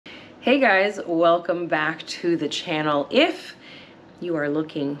Hey guys, welcome back to the channel. If you are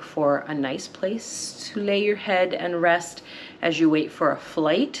looking for a nice place to lay your head and rest as you wait for a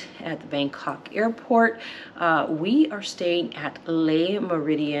flight at the Bangkok airport, we are staying at Le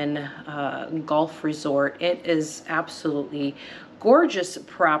Meridien Golf Resort. It is absolutely gorgeous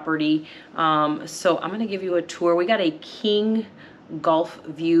property. So I'm gonna give you a tour. We got a king golf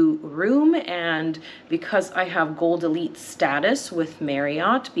view room, and because I have Gold Elite status with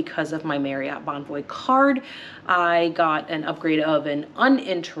Marriott because of my Marriott Bonvoy card, I got an upgrade of an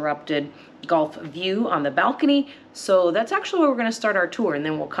uninterrupted golf view on the balcony. So that's actually where we're going to start our tour, and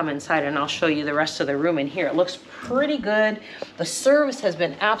then we'll come inside and I'll show you the rest of the room in here. It looks pretty good. The service has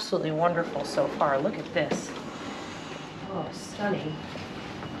been absolutely wonderful so far. Look at this. Oh, stunning.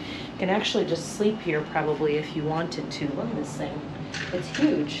 You can actually just sleep here probably if you wanted to. Look at this thing. It's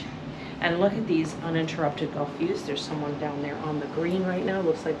huge. And look at these uninterrupted golf views. There's someone down there on the green right now.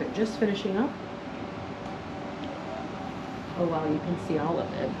 Looks like they're just finishing up. Oh wow, you can see all of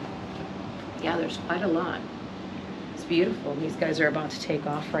it. Yeah, there's quite a lot. It's beautiful. These guys are about to take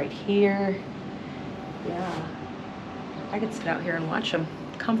off right here. Yeah. I could sit out here and watch them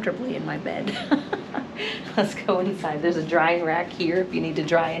comfortably in my bed. Let's go inside. There's a drying rack here if you need to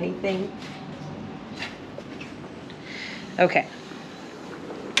dry anything. Okay.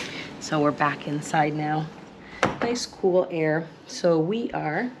 So we're back inside now. Nice cool air. So we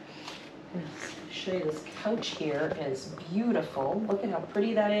are, let's show you this couch here is beautiful. Look at how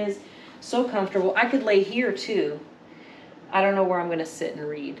pretty that is. So comfortable. I could lay here too. I don't know where I'm gonna sit and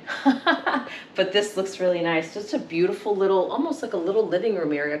read. But this looks really nice. Just a beautiful little, almost like a little living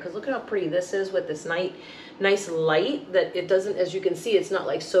room area, because look at how pretty this is with this nice light that it doesn't, as you can see, it's not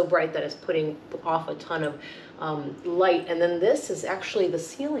like so bright that it's putting off a ton of light. And then this is actually, the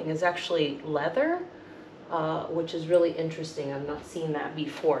ceiling is actually leather, which is really interesting. I've not seen that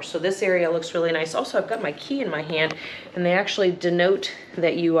before. So this area looks really nice. Also, I've got my key in my hand, and they actually denote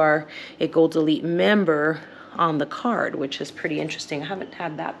that you are a Gold Elite member on the card, which is pretty interesting. I haven't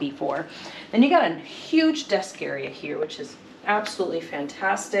had that before. Then you got a huge desk area here, which is absolutely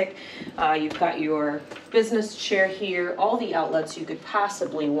fantastic. You've got your business chair here, all the outlets you could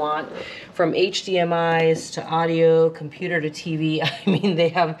possibly want, from HDMIs to audio, computer to TV. I mean, they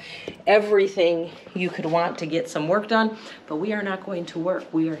have everything you could want to get some work done, but we are not going to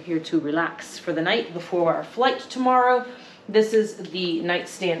work. We are here to relax for the night before our flight tomorrow. This is the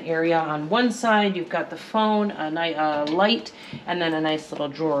nightstand area on one side. You've got the phone, a light, and then a nice little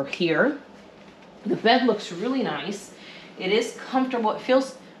drawer here. The bed looks really nice. It is comfortable. It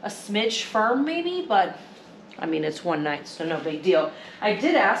feels a smidge firm maybe, but I mean, it's one night, so no big deal. I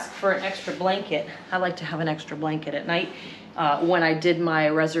did ask for an extra blanket. I like to have an extra blanket at night. When I did my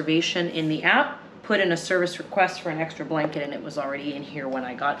reservation in the app, put in a service request for an extra blanket, and it was already in here when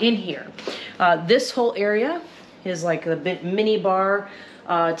I got in here. This whole area is like a bit mini bar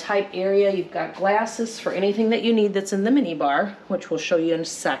type area. You've got glasses for anything that you need that's in the mini bar, which we'll show you in a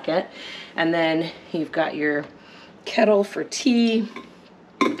second. And then you've got your kettle for tea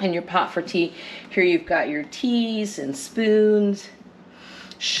and your pot for tea. Here you've got your teas and spoons,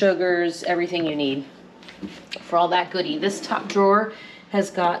 sugars, everything you need for all that goodie. This top drawer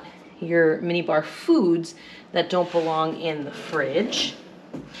has got your mini bar foods that don't belong in the fridge.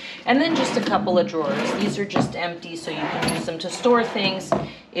 And then just a couple of drawers. These are just empty, so you can use them to store things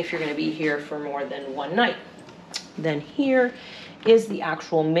if you're going to be here for more than one night. Then here is the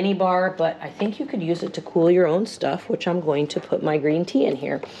actual mini bar, but I think you could use it to cool your own stuff, which I'm going to put my green tea in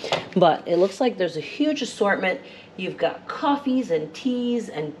here. But it looks like there's a huge assortment. You've got coffees and teas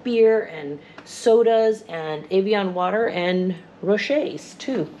and beer and sodas and Evian water and Rochers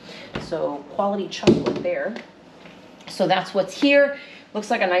too. So quality chocolate there. So that's what's here.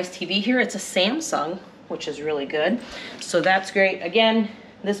 Looks like a nice TV here. It's a Samsung, which is really good. So that's great. Again,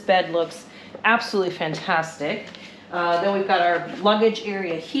 this bed looks absolutely fantastic. Then we've got our luggage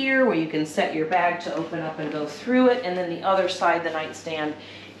area here where you can set your bag to open up and go through it. And then the other side, the nightstand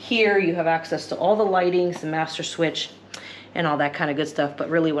here, you have access to all the lightings, the master switch, and all that kind of good stuff. But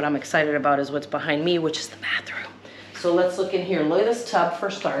really what I'm excited about is what's behind me, which is the bathroom. So let's look in here. Look at this tub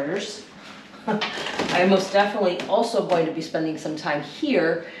for starters. I am most definitely also going to be spending some time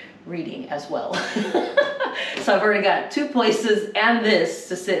here reading as well. So I've already got two places and this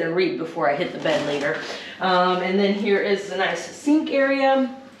to sit and read before I hit the bed later. And then here is a nice sink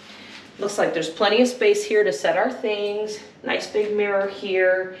area. Looks like there's plenty of space here to set our things. Nice big mirror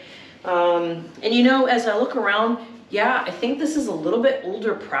here. And you know, as I look around, yeah, I think this is a little bit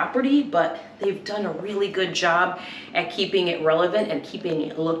older property, but they've done a really good job at keeping it relevant and keeping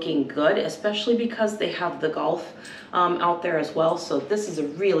it looking good, especially because they have the golf out there as well. So this is a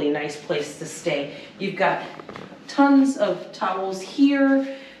really nice place to stay. You've got tons of towels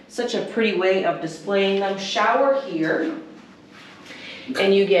here, such a pretty way of displaying them. Shower here,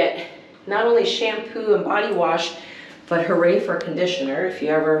 and you get not only shampoo and body wash, but hooray for conditioner. If you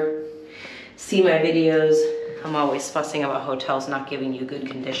ever see my videos, I'm always fussing about hotels not giving you good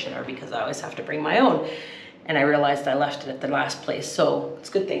conditioner because I always have to bring my own. And I realized I left it at the last place. So it's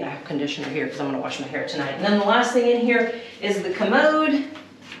a good thing I have conditioner here because I'm gonna wash my hair tonight. And then the last thing in here is the commode.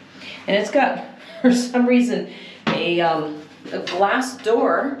 And it's got, for some reason, a glass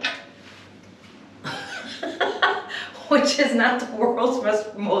door, which is not the world's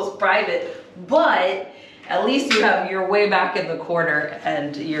most private, but at least you have your way back in the corner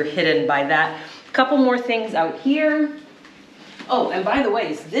and you're hidden by that. A couple more things out here. Oh, and by the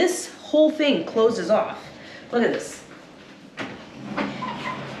way, this whole thing closes off. Look at this.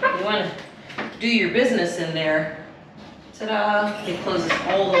 You want to do your business in there. Ta-da! It closes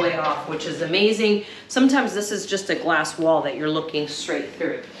all the way off, which is amazing. Sometimes this is just a glass wall that you're looking straight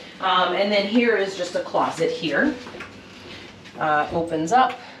through. And then here is just a closet here. Opens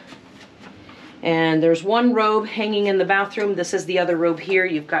up. And there's one robe hanging in the bathroom. This is the other robe here.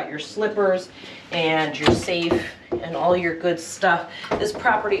 You've got your slippers and your safe and all your good stuff. This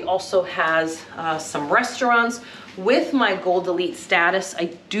property also has some restaurants. With my Gold Elite status,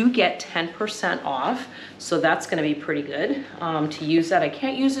 I do get 10% off. So that's gonna be pretty good to use that. I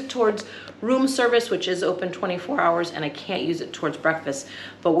can't use it towards room service, which is open 24 hours, and I can't use it towards breakfast,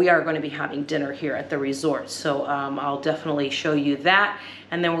 but we are gonna be having dinner here at the resort. So I'll definitely show you that.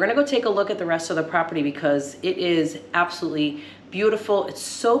 And then we're gonna go take a look at the rest of the property because it is absolutely beautiful. It's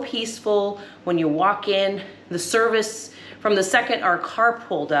so peaceful when you walk in. The service, from the second our car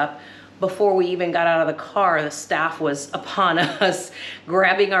pulled up, before we even got out of the car, the staff was upon us,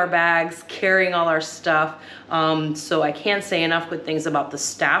 grabbing our bags, carrying all our stuff. So I can't say enough good things about the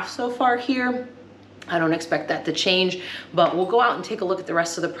staff so far here. I don't expect that to change, but we'll go out and take a look at the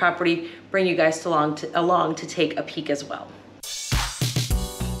rest of the property, bring you guys along to take a peek as well.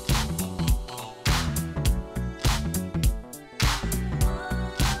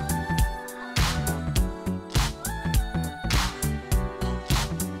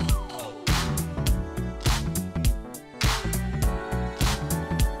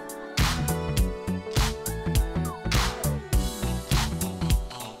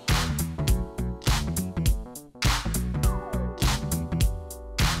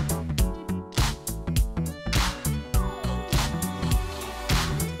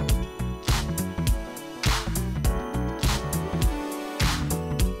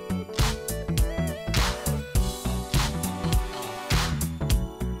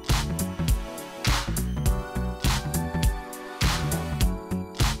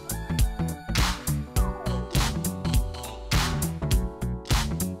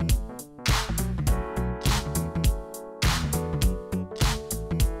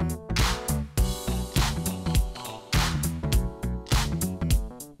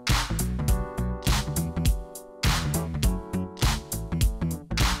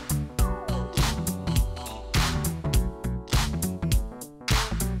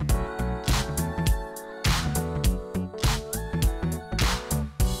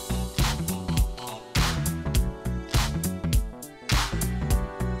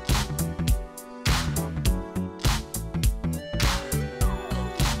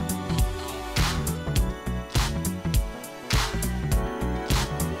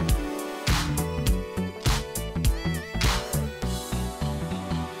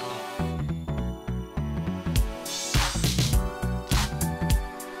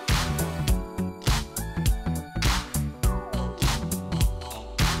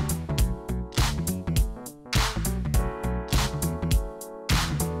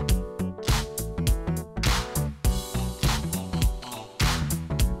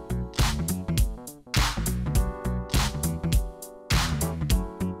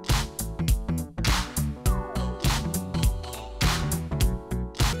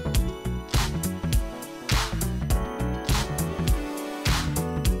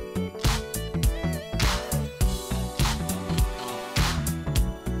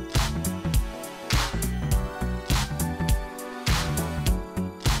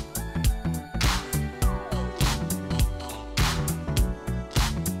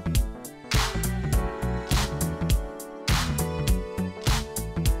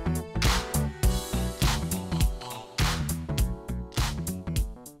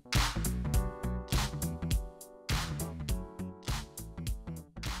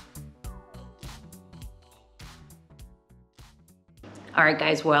 All right,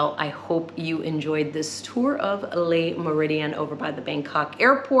 guys, well, I hope you enjoyed this tour of Le Meridien over by the Bangkok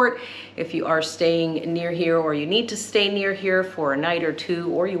airport. If you are staying near here, or you need to stay near here for a night or two,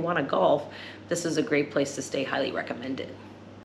 or you want to golf, this is a great place to stay. Highly recommended.